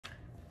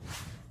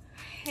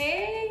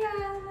Hey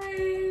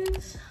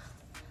guys,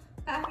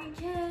 back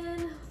again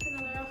with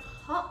another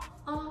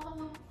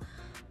haul.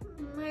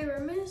 My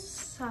room is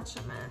such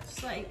a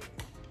mess, like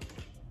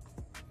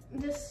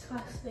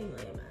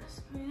disgustingly a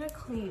mess. I need to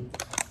clean.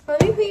 But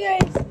let me put you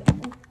guys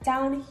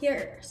down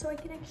here so I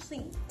can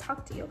actually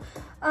talk to you.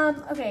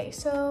 Okay,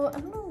 so I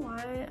don't know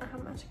why I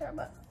have mascara,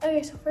 but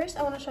okay, so first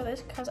I want to show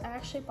this because I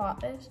actually bought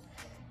this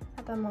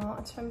at the mall.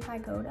 It's from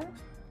Pagoda.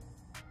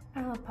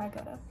 I love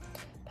Pagoda.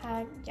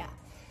 Yeah.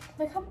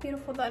 Look how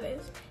beautiful that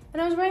is.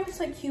 And I was wearing this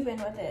like Cuban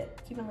with it,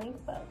 Cuban link,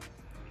 but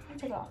I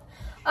took it off.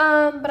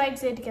 But I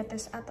did get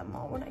this at the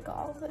mall when I got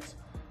all of this.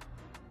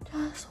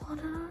 Just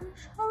wanna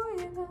show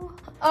you.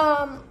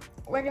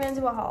 We're gonna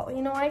do a haul.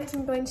 You know why? Because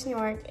I'm going to New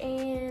York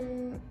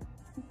and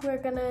we're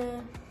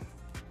gonna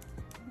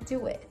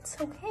do it,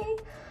 okay?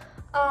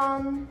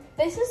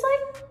 This is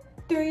like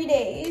 3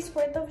 days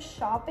worth of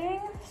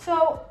shopping.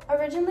 So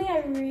originally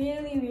I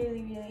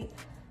really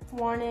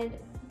wanted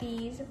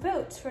these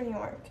boots for New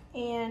York,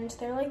 and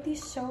they're like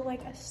these so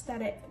like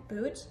aesthetic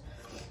boots.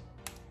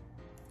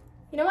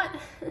 You know what?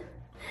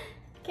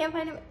 Can't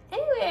find them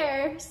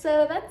anywhere,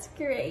 so that's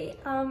great.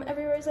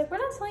 Everywhere's like, we're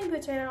not selling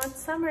boots right now,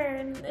 it's summer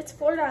and it's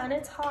Florida and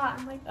it's hot.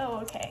 I'm like, oh,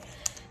 okay.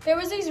 There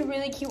was these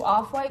really cute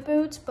off-white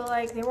boots, but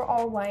like they were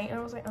all white, and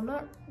I was like, I'm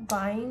not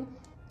buying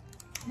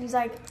these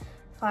like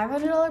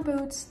 $500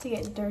 boots to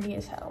get dirty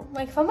as hell.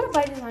 Like if I'm gonna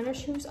buy designer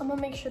shoes, I'm gonna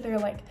make sure they're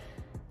like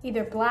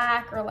either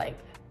black or like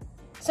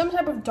some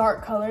type of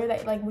dark color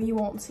that like you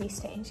won't see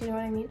stains, you know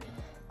what I mean?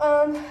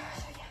 So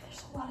yeah,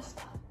 there's a lot of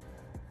stuff.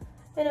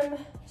 And I'm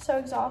so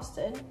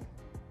exhausted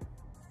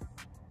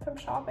from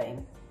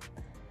shopping.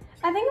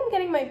 I think I'm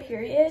getting my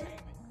period.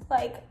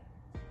 Like,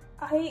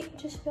 I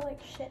just feel like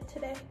shit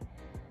today.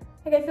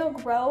 Like I feel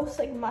gross,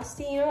 like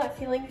musty, you know that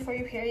feeling before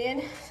your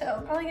period?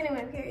 So probably getting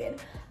my period.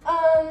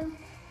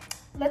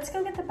 Let's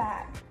go get the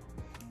bag.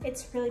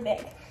 It's really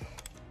big.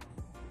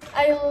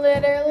 I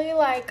literally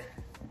like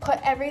put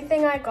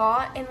everything I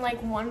got in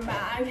like one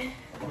bag,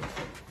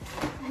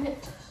 and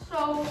it's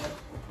so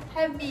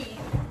heavy.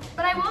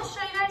 But I will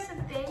show you guys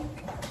the thing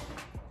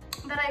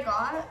that I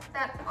got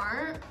that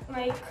aren't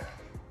like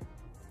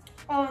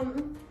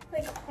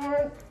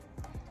aren't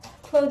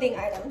clothing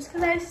items,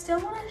 because I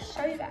still want to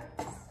show you guys.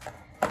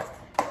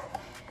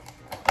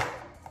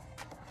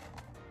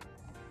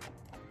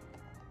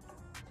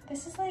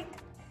 This is like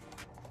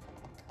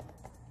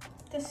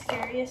the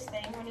scariest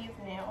thing when you have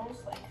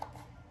nails. Like,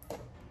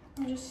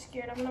 I'm just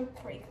scared I'm gonna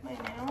break my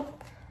nail.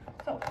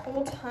 The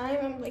whole time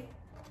I'm like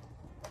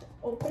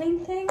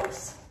opening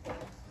things.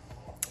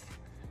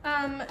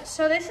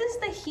 So this is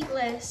the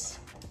heatless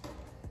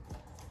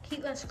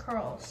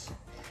curls.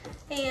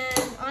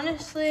 And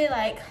honestly,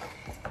 like,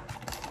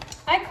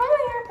 I curl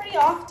my hair pretty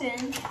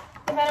often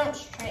if I don't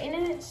straighten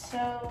it,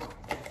 so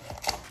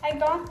I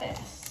got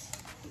this.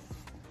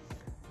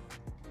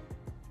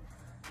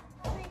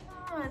 Oh my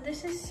god,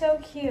 this is so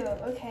cute.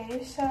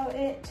 Okay, so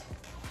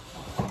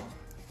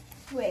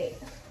wait.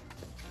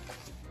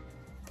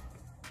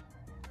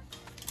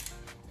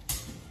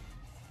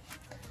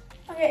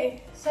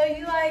 Okay, so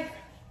you like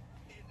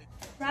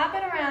wrap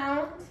it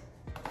around.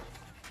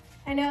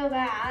 I know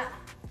that.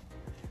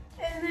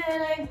 And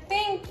then I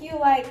think you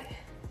like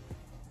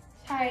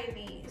tie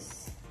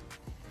these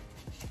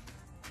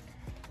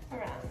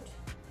around.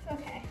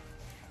 Okay.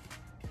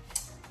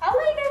 I'll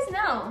let you guys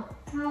know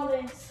how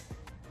this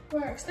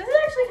works. This is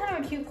actually kind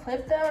of a cute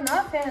clip though.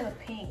 Not a fan of the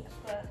pink,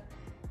 but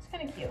it's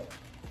kind of cute.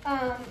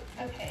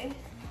 Okay,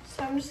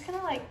 so I'm just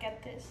gonna like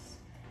get this.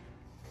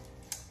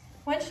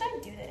 When should I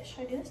do this?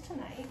 Should I do this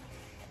tonight?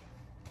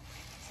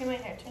 See how my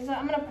hair turns out.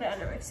 I'm gonna put it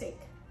under my sink.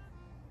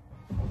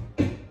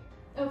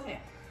 Okay,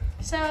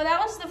 so that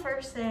was the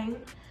first thing.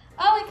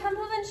 Oh, it comes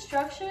with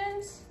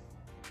instructions.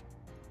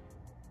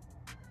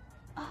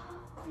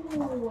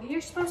 Oh,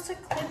 you're supposed to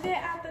clip it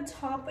at the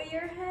top of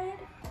your head.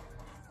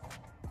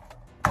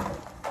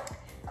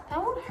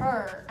 That would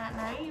hurt at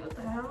night. What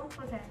the hell?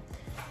 Okay,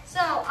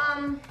 so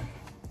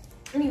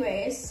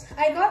anyways,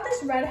 I got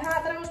this red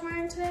hat that I was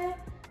wearing today,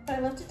 but I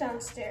left it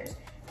downstairs.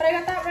 But I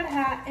got that red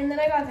hat, and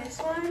then I got this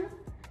one.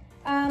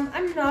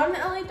 I'm not an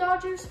LA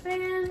Dodgers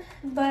fan,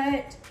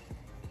 but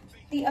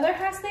the other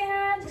hats they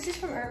had, this is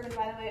from Urban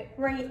by the way,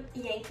 were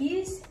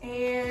Yankees,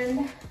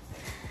 and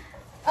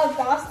a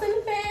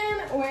Boston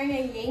fan wearing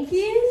a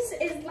Yankees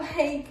is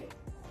like,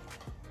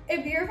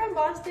 if you're from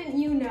Boston,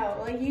 you know,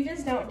 like you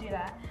just don't do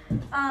that.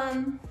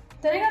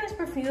 Then I got this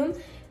perfume.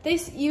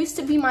 This used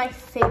to be my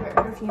favorite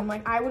perfume.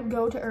 Like I would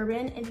go to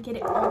Urban and get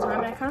it all the time,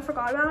 and I kind of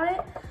forgot about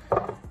it.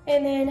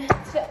 And then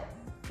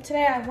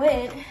today I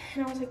went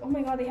and I was like, oh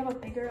my god, they have a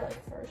bigger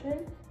like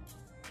version.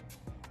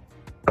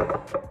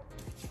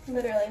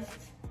 Literally,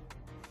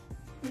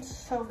 it's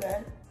so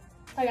good.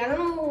 Like I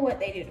don't know what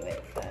they do to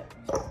it, but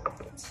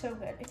it's so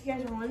good. If you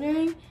guys are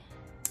wondering,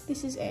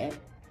 this is it.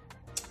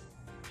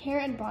 Hair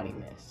and body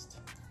mist.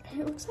 And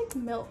it looks like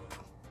milk.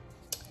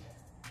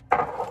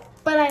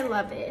 But I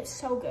love it, it's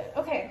so good.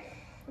 Okay,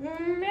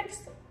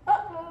 next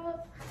up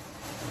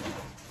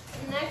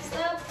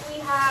we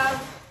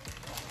have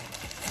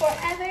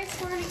Forever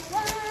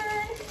 21.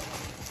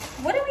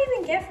 What do we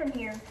even get from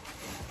here?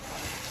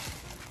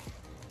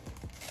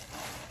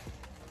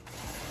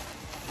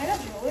 I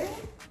got jewelry.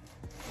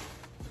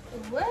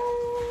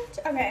 What?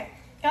 Okay,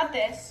 got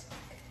this.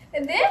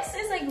 This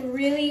is like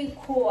really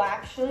cool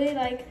actually.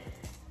 Like,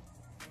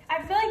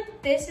 I feel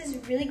like this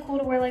is really cool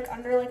to wear like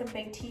under like a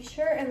big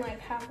t-shirt and like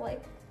have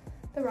like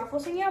the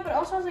ruffles hanging out, but it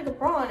also has like a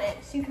bra on it.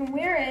 So you can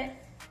wear it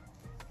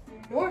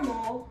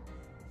normal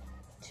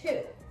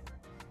too.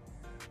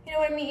 You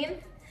know what I mean?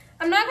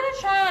 I'm not gonna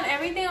try on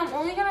everything. I'm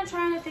only gonna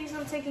try on the things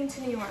I'm taking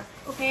to New York,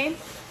 okay?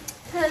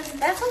 Because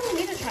that's what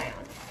we need to try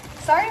on.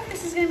 Sorry if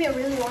this is gonna be a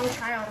really long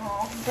try on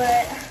haul,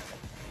 but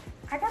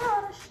I got a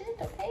lot of shit,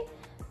 okay?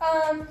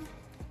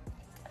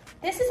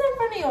 This isn't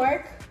from New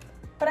York,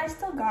 but I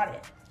still got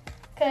it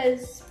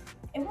because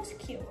it was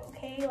cute,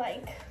 okay?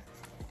 Like,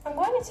 I'm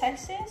going to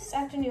Texas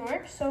after New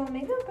York, so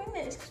maybe I'll bring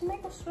this because we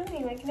might go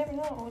swimming. Like, you never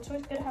know. It's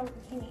always good to have a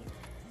bikini.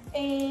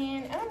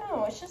 And I don't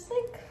know, it's just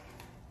like,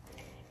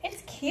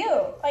 it's cute.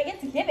 Like,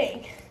 it's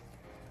giving.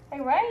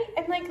 Like, right?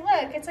 And like,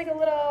 look, it's like a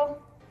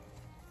little,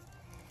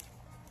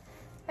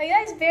 like,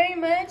 that's very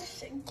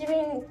much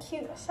giving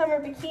cute summer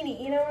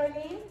bikini, you know what I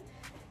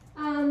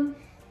mean?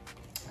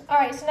 All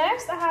right, so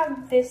next I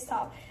have this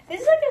top.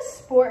 This is like a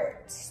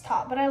sports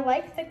top, but I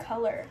like the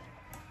color,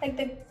 like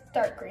the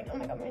dark green. Oh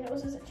my God, my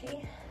nose is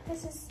itchy.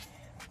 This is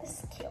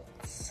cute,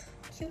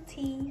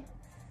 cutie.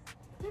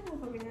 I don't know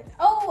if I'll bring it.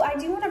 Oh, I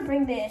do want to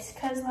bring this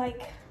because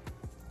like,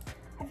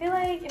 I feel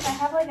like if I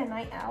have like a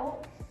night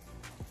out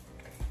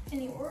in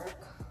New York,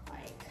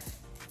 like,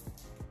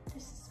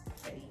 this is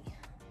pretty.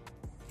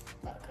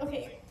 Look,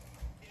 okay,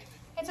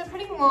 it's a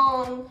pretty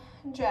long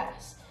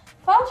dress,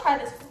 but I'll try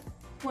this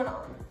one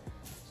on.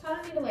 So I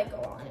don't need to like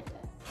go on it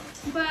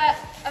yet. But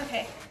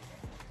okay.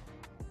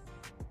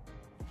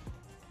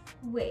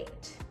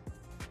 Wait.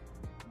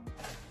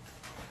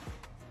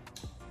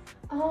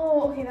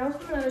 Oh, okay, that was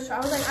from another store. I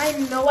was like, I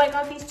know I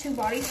got these 2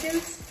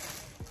 bodysuits.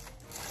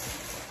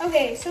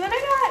 Okay, so then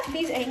I got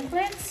these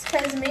anklets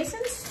because Mason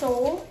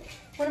stole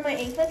one of my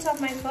anklets off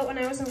my foot when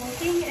I wasn't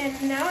looking,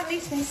 and now it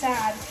makes me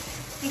sad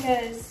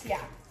because,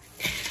 yeah.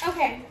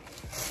 Okay,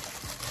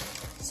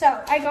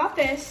 so I got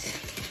this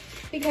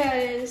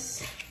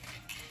because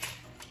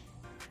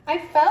I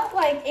felt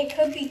like it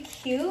could be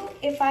cute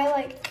if I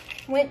like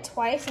went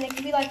twice, and it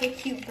could be like a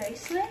cute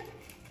bracelet.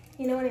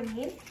 You know what I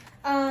mean?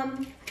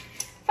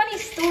 Funny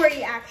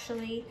story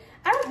actually.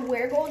 I don't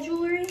wear gold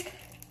jewelry.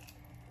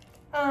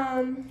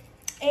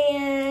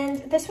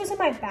 And this was in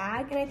my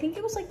bag, and I think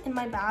it was like in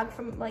my bag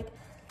from like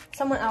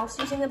someone else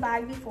using the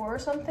bag before or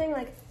something.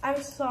 Like,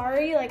 I'm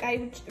sorry, like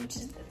I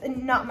just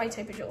not my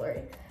type of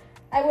jewelry.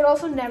 I would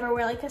also never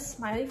wear like a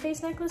smiley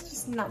face necklace,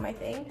 just not my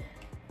thing.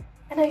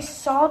 And I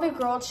saw the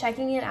girl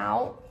checking it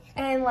out,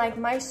 and like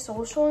my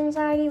social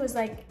anxiety was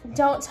like,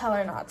 don't tell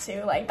her not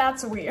to, like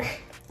that's weird.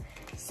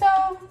 So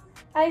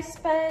I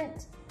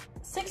spent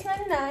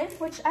 $6.99,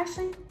 which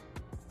actually,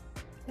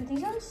 are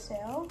these on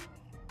sale?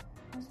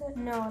 Was it?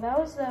 No, that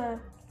was the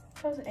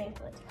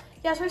anklet.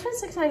 Yeah, so I spent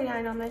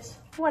 $6.99 on this,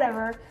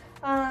 whatever.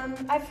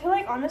 I feel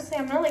like honestly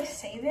I'm gonna like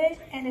save it,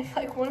 and if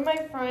like one of my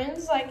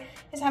friends like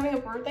is having a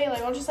birthday,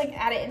 like I'll just like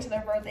add it into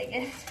their birthday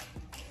gift.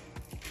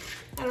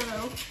 I don't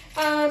know.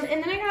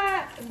 And then I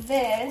got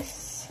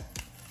this,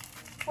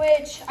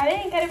 which I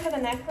didn't get it for the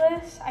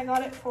necklace. I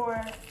got it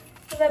for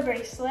the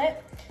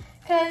bracelet.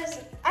 Because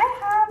I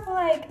have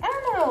like, I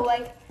don't know,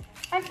 like,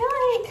 I feel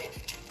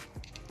like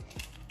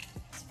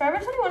Forever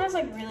 21 is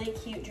like really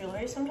cute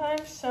jewelry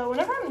sometimes. So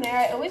whenever I'm there,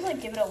 I always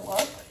like give it a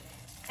look.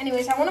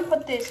 Anyways, I want to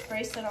put this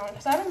bracelet on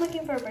because I've been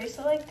looking for a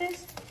bracelet like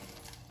this.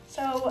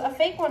 So a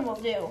fake one will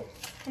do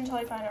until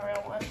I find a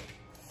real one.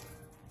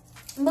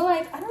 But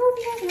like, I don't know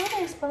if you guys know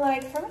this, but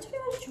like Forever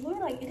 21's jewelry,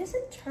 like it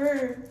doesn't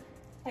turn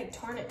like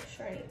tarnish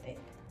or anything.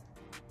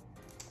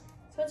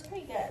 So it's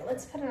pretty good.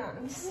 Let's put it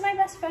on. This is my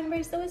best friend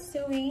bracelet with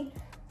Suey.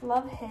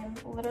 Love him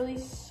literally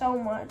so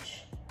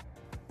much.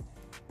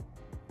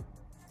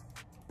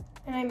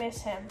 And I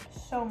miss him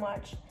so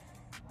much.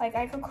 Like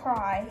I could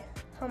cry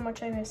how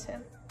much I miss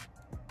him.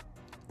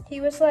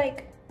 He was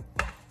like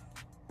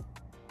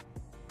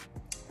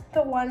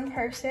the one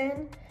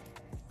person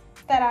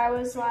that I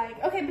was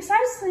like, okay,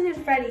 besides Selena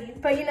and Freddie,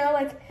 but you know,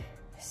 like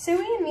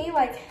Suey and me,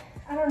 like,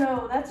 I don't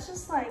know, that's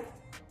just like,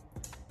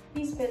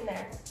 he's been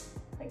there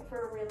like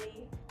for a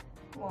really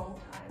long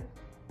time.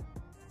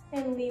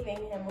 And leaving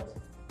him was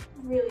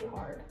really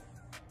hard.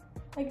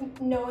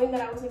 Like knowing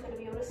that I wasn't gonna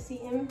be able to see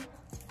him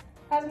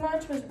as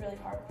much was really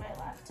hard when I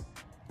left.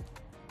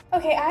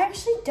 Okay, I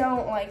actually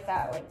don't like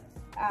that, like,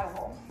 at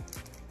all.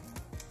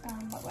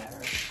 But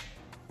whatever.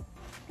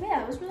 But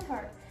yeah, it was really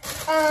hard.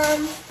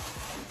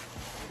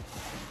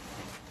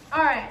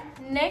 All right,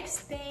 next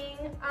thing,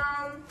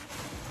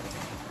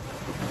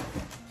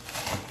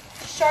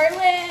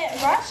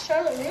 Ross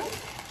Charlotte Room.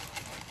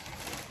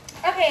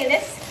 Okay,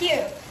 this is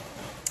cute.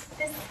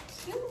 This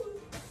is cute.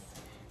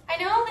 I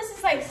know this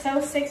is like so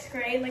 6th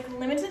grade, like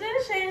limited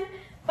edition,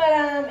 but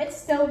it's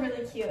still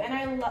really cute. And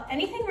I love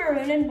anything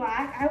maroon and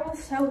black, I will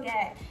so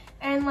get.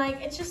 And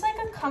like, it's just like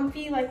a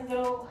comfy like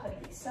little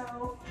hoodie.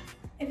 So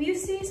if you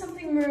see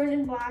something maroon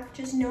and black,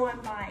 just know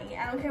I'm buying it.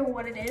 I don't care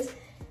what it is.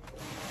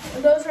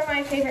 Those are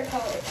my favorite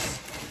colors.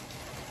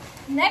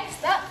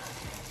 Next up,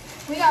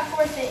 we got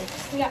 4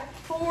 things. We got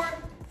 4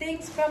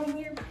 things from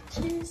here,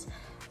 bitches.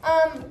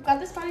 Got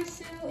this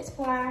bodysuit, it's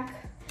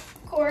black,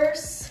 of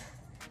course.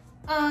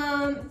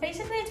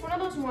 Basically it's one of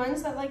those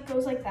ones that like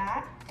goes like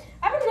that.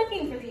 I've been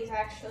looking for these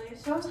actually,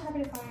 so I was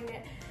happy to find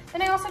it.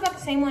 Then I also got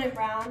the same one in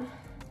brown.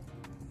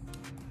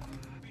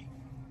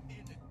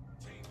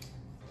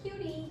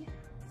 Cutie.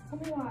 Oh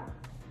my god.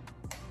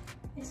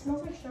 It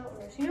smells like Charlotte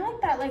Russe. You know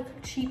like that like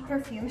cheap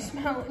perfume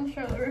smell in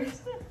Charlotte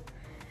Russe?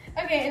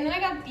 Okay, and then I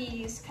got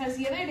these because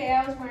the other day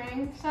I was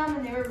wearing some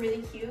and they were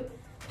really cute.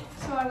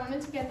 So I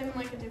wanted to get them in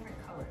like a different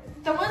color.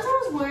 The ones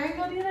I was wearing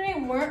the other day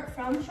weren't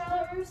from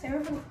Charlotte Russe. They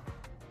were from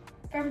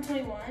Forever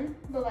 21,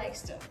 but like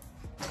still.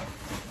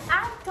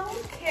 I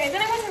don't care.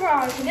 Then I went to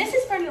Ross. This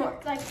is for New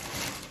York. Like,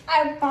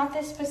 I bought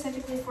this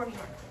specifically for New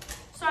York.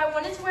 So I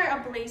wanted to wear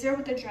a blazer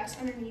with a dress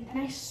underneath, and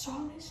I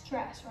saw this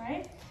dress,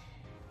 right?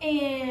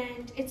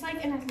 And it's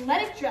like an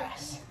athletic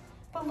dress,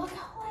 but look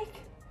how like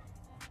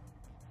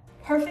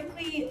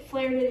perfectly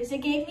flared it is.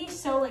 It gave me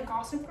so like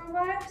Gossip Girl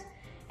vibes,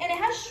 and it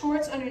has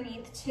shorts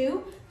underneath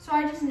too. So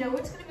I just know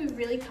it's gonna be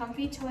really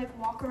comfy to like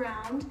walk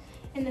around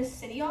in the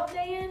city all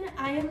day in.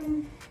 I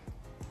am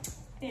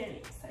very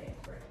excited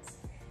for it,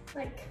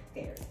 like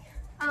very.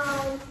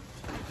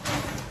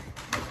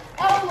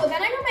 Oh,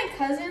 then I got my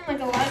cousin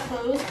like a lot of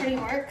clothes for New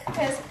York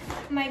because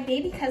my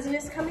baby cousin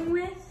is coming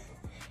with,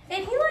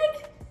 and he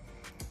like,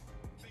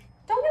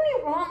 don't get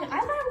me wrong, I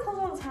buy him clothes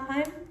all the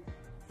time,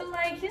 but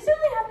like he's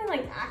really having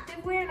like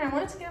activewear, and I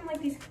wanted to get him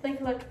like these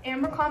like look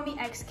Abercrombie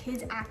X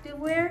Kids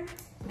activewear.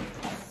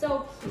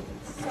 So cute,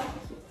 so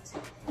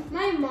cute.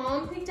 My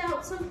mom picked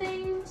out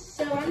something,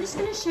 so I'm just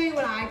gonna show you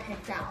what I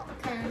picked out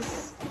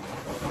because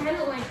I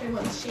don't like the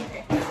ones she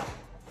picked out.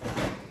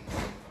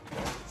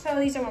 So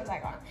these are ones I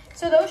got.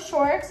 So those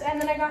shorts, and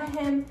then I got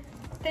him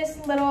this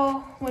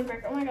little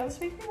windbreaker. Oh my god, this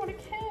makes me want a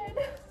kid.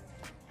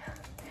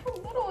 How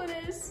little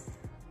it is.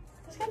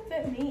 This could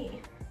fit me.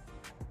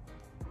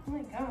 Oh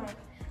my god.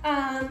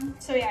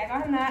 So yeah, I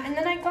got him that, and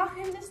then I got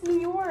him this New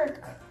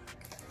York.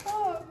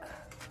 Look.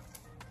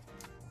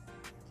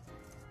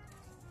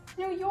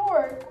 New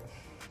York.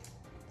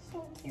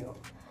 So cute.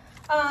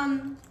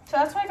 So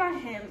that's why I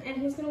got him, and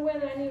he's gonna wear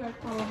that in New York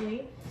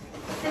probably.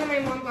 And then my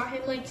mom got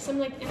him like some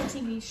like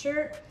MTV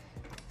shirt.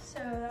 So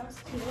that was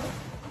cute.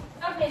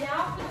 Okay,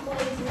 now for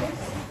the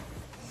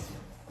blazers.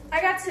 I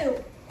got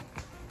 2.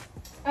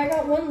 I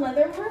got one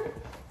leather one,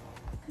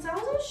 because I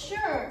wasn't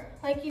sure.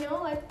 Like, you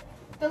know, like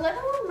the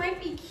leather one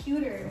might be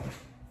cuter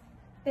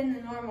than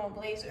the normal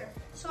blazer.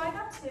 So I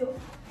got 2.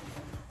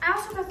 I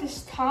also got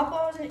this top.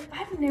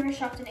 I've never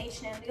shopped in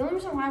H&M. The only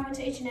reason why I went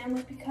to H&M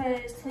was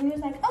because Selena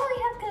was like, oh,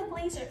 they have good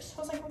blazers. So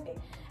I was like, okay.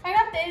 I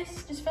got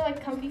this just for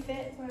like comfy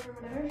fit,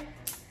 whatever.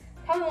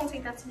 Probably won't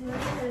take that to New York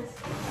because,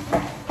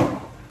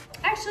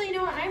 actually, you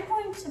know what? I'm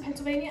going to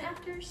Pennsylvania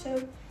after,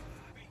 so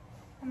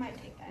I might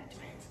take that.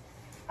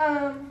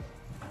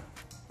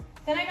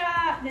 Then I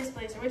got this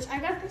blazer, which I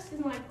got this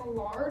in like a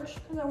large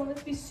because I wanted it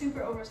to be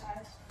super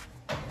oversized.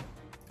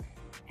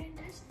 And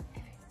that's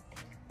everything.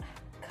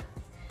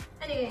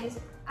 Anyways,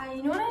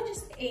 you know what I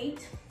just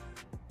ate?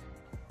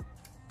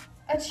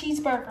 A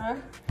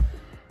cheeseburger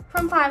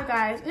from Five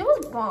Guys. It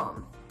was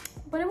bomb,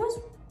 but it was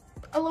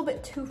a little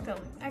bit too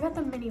filling. I got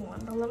the mini one,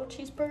 the little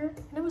cheeseburger,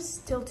 and it was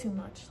still too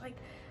much. Like,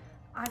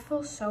 I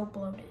feel so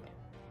bloated.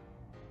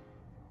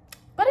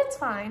 But it's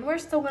fine. We're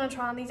still gonna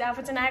try on these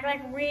outfits and act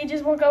like we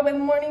just woke up with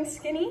morning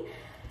skinny.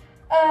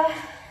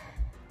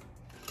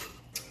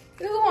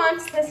 Who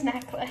wants this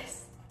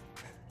necklace?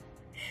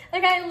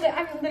 Like, I'm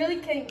literally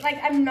kidding. Like,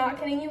 I'm not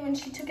kidding you. When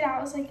she took it out,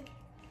 I was like,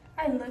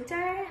 I looked at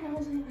her and I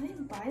was like, I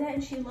didn't buy that.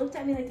 And she looked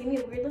at me, like, gave me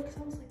a weird look because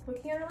I was like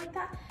looking at her like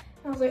that.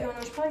 And I was like, oh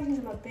no, she probably thinks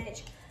I'm a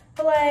bitch.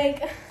 But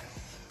like,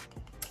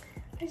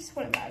 I just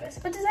wouldn't buy this.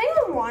 But does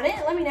anyone want it?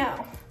 Let me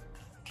know.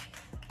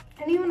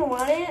 Anyone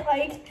want it?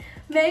 Like,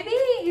 maybe,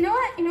 you know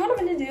what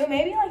I'm gonna do?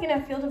 Maybe like in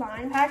a Feel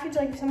Divine package,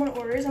 like if someone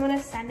orders, I'm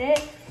gonna send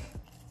it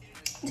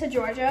to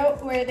Georgia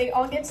where they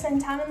all get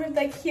sent out. I'm gonna be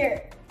like,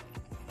 here,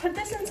 put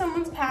this in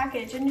someone's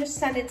package and just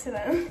send it to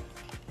them.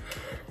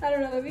 I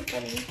don't know, that'd be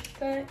funny.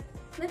 But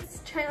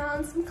let's try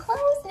on some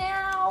clothes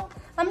now.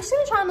 I'm just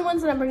gonna try on the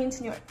ones that I'm bringing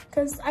to New York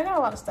because I got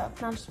a lot of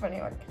stuff, not just for New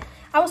York.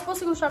 I was supposed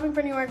to go shopping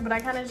for New York, but I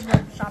kind of just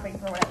went shopping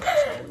for whatever.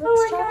 So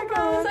oh my god,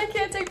 guys, I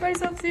can't take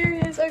myself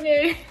serious.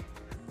 Okay.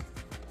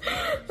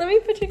 Let me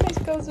put you guys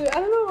closer. I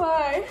don't know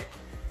why.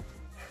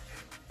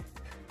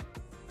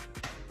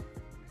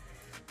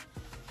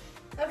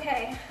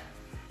 Okay,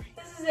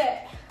 this is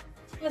it.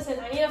 Listen,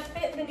 I need to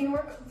fit the New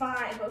York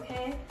vibe,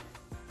 okay?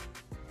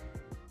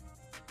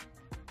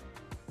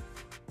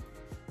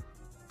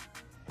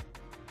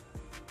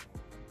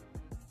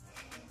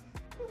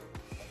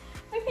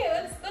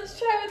 Okay, let's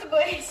try with the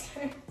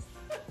blazers.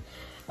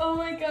 Oh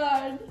my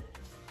god.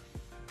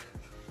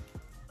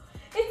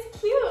 It's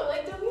cute,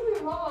 like don't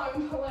get me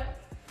wrong, but like,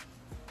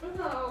 it's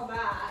not all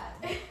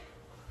bad.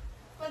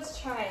 let's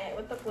try it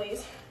with the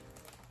blazer.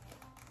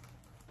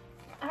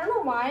 I don't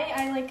know why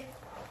I like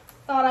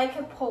thought I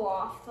could pull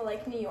off the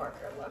like New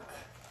Yorker look.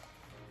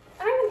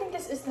 I don't even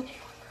think this is the New Yorker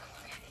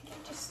look.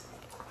 I just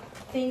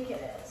think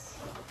it is.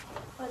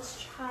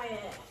 Let's try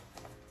it.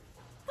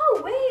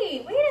 Oh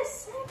wait a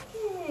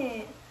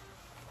second.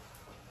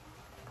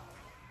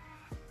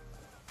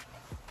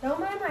 Don't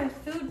mind my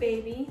food,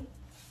 baby.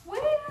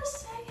 Wait a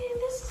second,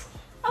 this is,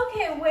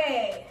 okay,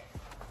 wait.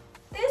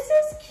 This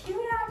is cute,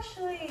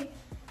 actually.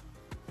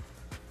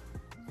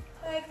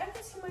 Like, I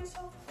can see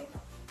myself, like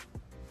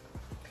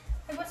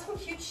with some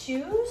cute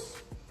shoes.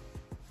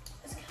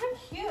 It's kind of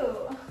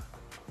cute.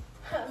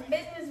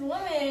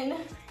 Businesswoman.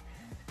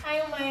 I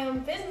own my own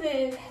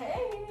business,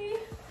 hey.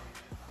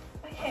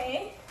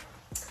 Okay.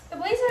 The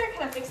blazer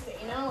kind of fixed it,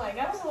 you know? Like,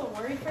 I was a little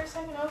worried for a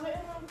second. I was like,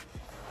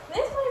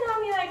 this might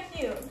not be that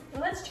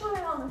cute. Let's try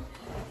it on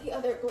the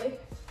other blazer.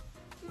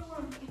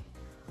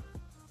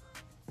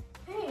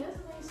 Hey, that's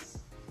a nice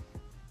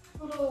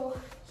little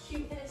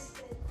cute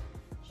innocent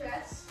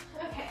dress.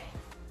 Okay,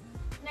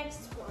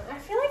 next one. I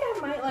feel like I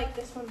might like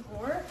this one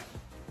more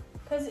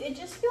because it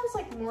just feels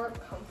like more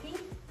comfy.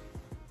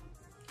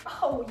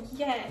 Oh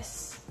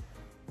yes,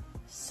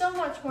 so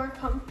much more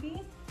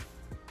comfy.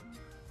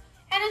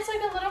 And it's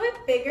like a little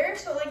bit bigger,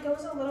 so it like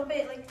goes a little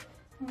bit like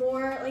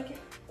more like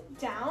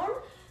down.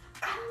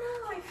 I don't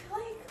know, I feel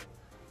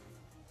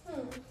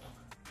like,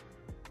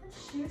 what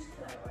shoes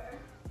could I wear?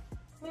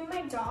 Maybe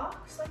my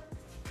dogs, like,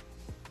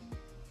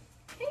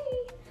 hey,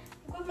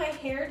 with my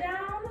hair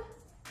down.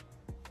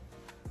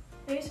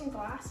 Maybe some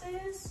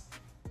glasses.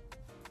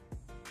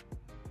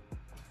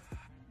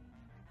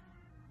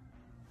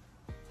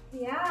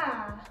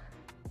 Yeah.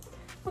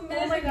 Oh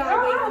my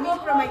god, wait, let me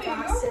put on my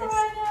glasses.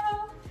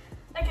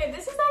 Okay,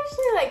 this is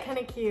actually like kind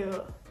of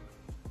cute.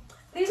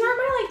 These are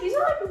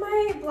like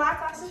my black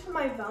glasses from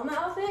my Velma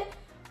outfit,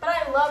 but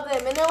I love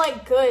them and they're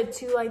like good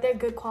too, like they're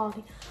good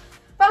quality.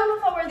 But I don't know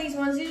if I'll wear these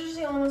ones. These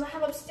are the only ones I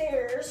have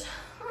upstairs.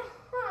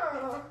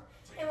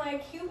 And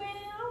like Cuban,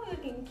 I'm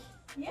looking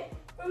cute.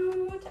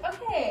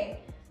 Okay.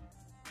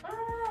 All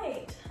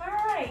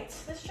right.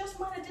 This just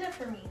might have did it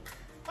for me.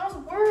 I was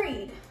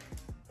worried.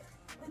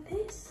 But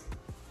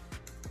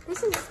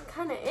this is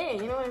kind of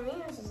it. You know what I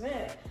mean? This is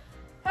it.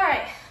 All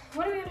right.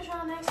 What are we gonna try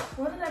on next?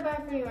 What did I buy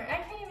for New York? I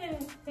can't even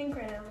think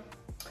right now.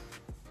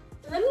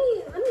 Let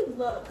me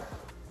look.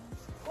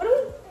 What do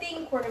we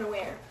think we're gonna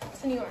wear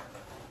to New York?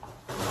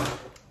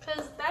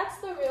 Because that's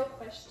the real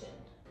question.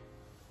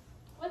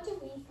 What do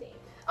we think?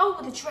 Oh,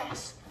 the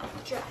dress.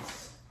 The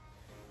dress.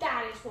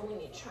 That is what we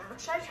need to try on.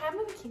 Should I try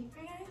my bikini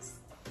for you guys?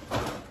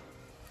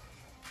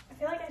 I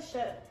feel like I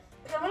should.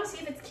 Because I want to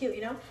see if it's cute,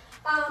 you know?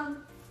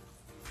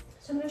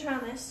 So I'm gonna try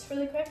on this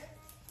really quick.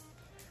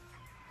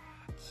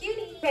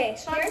 Cutie. Okay,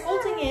 so I'm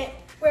folding it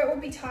where it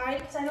will be tied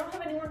because I don't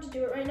have anyone to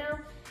do it right now.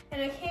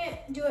 And I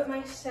can't do it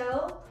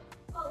myself.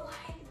 But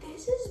like,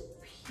 this is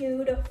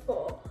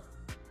beautiful.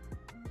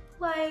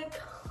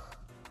 Like,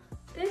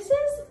 this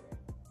is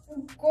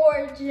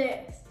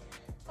gorgeous.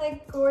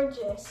 Like,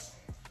 gorgeous.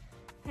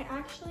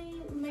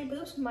 My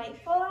boobs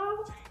might fall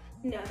out.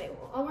 No, they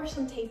won't. I'll wear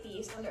some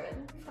tapies under it.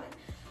 It'll be fine.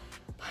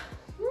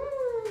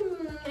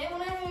 And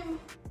when I'm,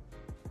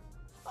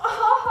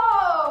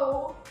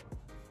 oh!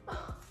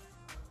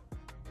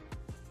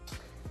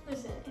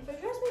 Listen, if a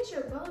dress makes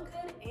your butt look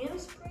good and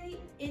it's pretty,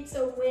 it's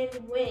a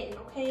win-win,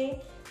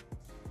 okay?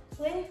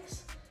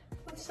 Flicks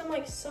with some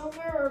like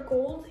silver or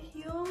gold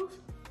heels.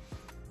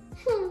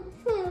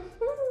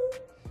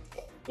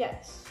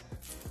 Yes.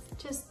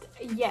 Just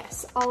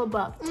yes, all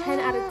above. 10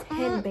 out of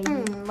 10,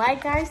 baby.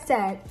 Like I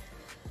said,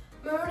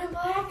 maroon and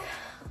black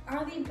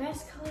are the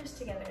best colors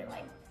together.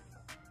 Like,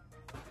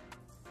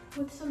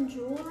 with some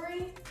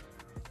jewelry.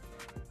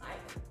 Like,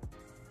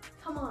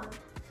 come on.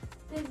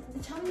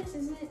 Tell me this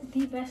isn't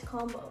the best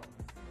combo.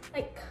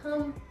 Like,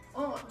 come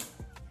on.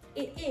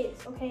 It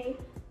is, okay?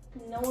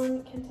 No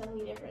one can tell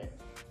me different.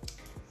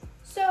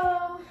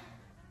 So,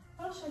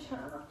 what else should I try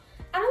on?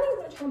 I don't think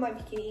I'm gonna try my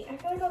bikini. I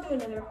feel like I'll do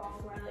another haul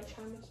where I like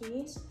try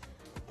bikinis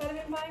that I've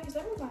been buying because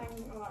I've been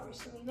buying a lot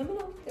recently. Let me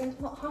know if there's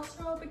a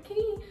hostile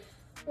bikini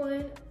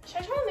one. Should I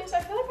try on this?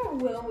 I feel like I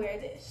will wear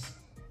this.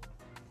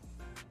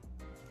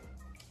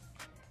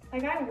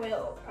 Like, I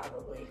will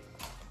probably.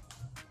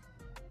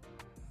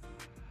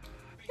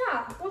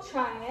 Yeah, we'll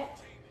try it.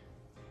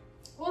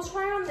 We'll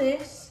try on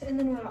this, and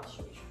then what else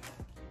should we try?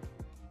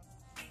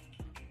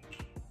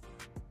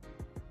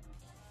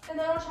 And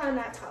then I'll try on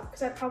that top,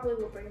 because I probably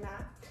will bring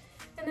that.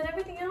 And then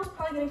everything else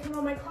probably gonna come out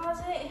of my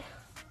closet.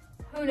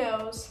 Who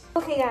knows?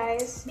 Okay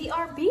guys,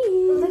 BRB.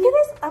 Look at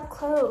this up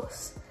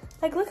close.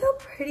 Like, look how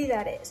pretty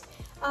that is.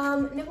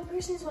 Nipple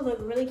piercings will look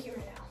really cute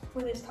right now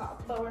with this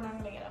top, but we're not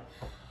gonna get them.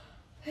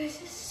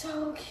 This is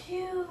so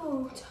cute.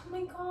 Oh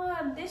my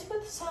god. This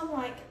with some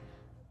like,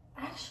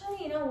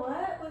 actually, you know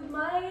what? With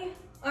my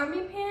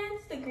army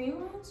pants, the green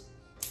ones,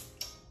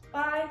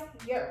 fire.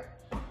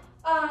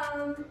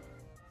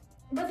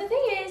 But the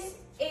thing is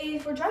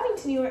we're driving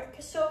to New York,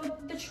 so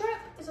the trip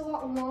is a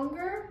lot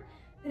longer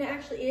than it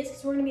actually is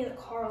because we're gonna be in the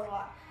car a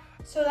lot.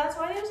 So that's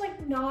why there's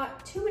like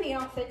not too many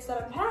outfits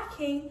that I'm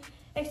packing,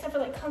 except for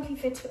like comfy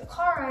fits for the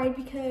car ride,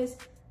 because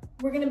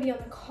we're gonna be on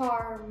the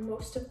car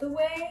most of the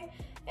way.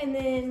 And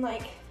then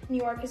like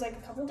New York is like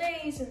a couple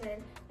days, and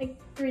then like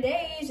 3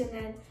 days, and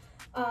then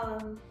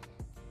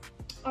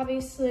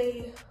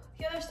obviously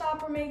the other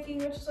stop we're making,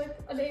 which is like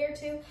a day or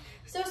two.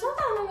 So it's not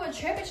that long of a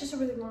trip, it's just a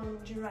really long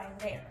drive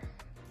there.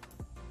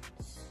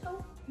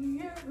 So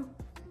yeah.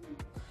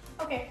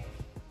 Okay,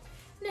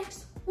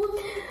 next.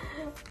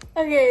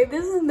 Okay,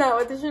 this is not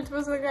what the shirt's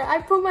supposed to look like.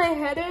 I put my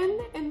head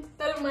in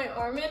instead of my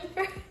arm in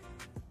first.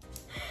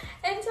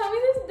 And tell me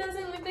this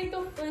doesn't look like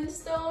a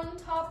Flintstone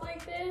top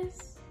like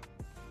this.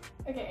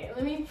 Okay,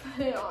 let me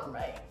put it on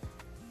right.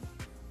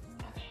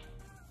 Okay.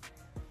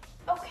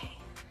 Okay.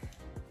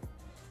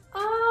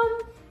 I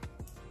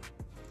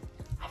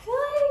feel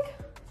like,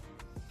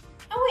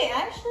 oh wait,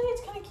 actually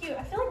it's kind of cute.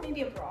 I feel like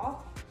maybe a bra.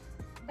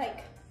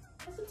 Like,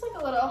 this looks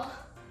like a little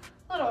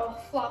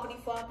floppity.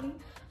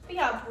 But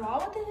yeah, a bra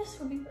with this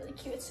would be really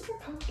cute. It's super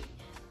comfy.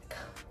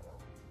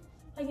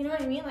 Like, you know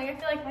what I mean? Like, I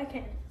feel like I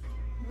can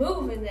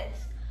move in this.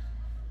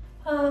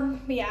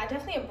 But yeah,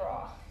 definitely a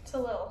bra. It's a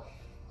little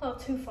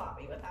too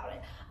floppy without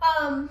it.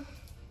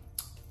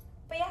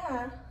 But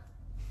yeah,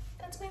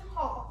 that's my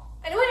haul.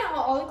 I know I didn't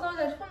haul all the clothes.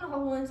 I just want to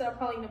haul ones that are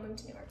probably gonna bring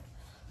to New York.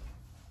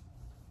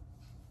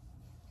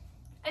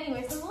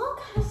 Anyways, the mall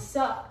kind of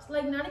sucked.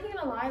 Like, not even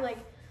gonna lie, like,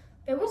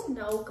 there was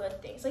no good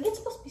things. Like, it's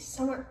supposed to be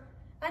summer.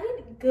 I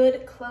need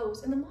good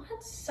clothes, and the mall had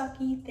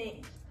sucky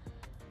things.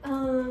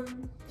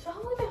 So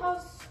hopefully my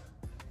house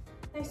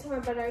next time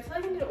are better. I feel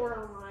like I need to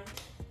order online.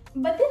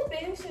 But this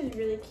bathing suit is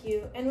really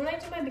cute. And when I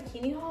do my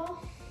bikini haul,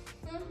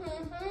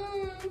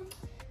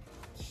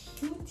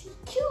 cutie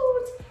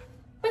cute.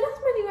 But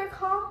that's my New York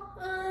haul.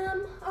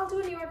 I'll do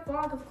a New York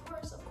vlog, of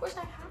course. Of course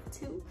I have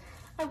to.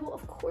 I will,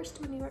 of course,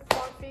 do a New York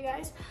vlog for you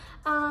guys.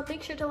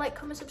 Make sure to like,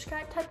 comment,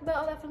 subscribe, tap the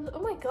bell, all that fun.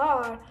 Oh my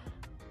god.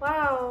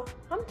 Wow.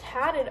 I'm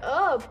tatted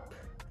up.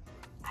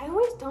 I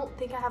always don't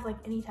think I have like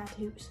any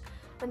tattoos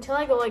until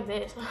I go like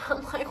this.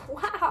 I'm like,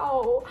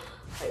 wow.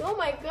 Like, oh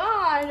my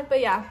god. But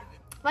yeah.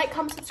 Like,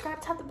 comment,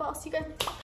 subscribe, tap the bell. See you guys.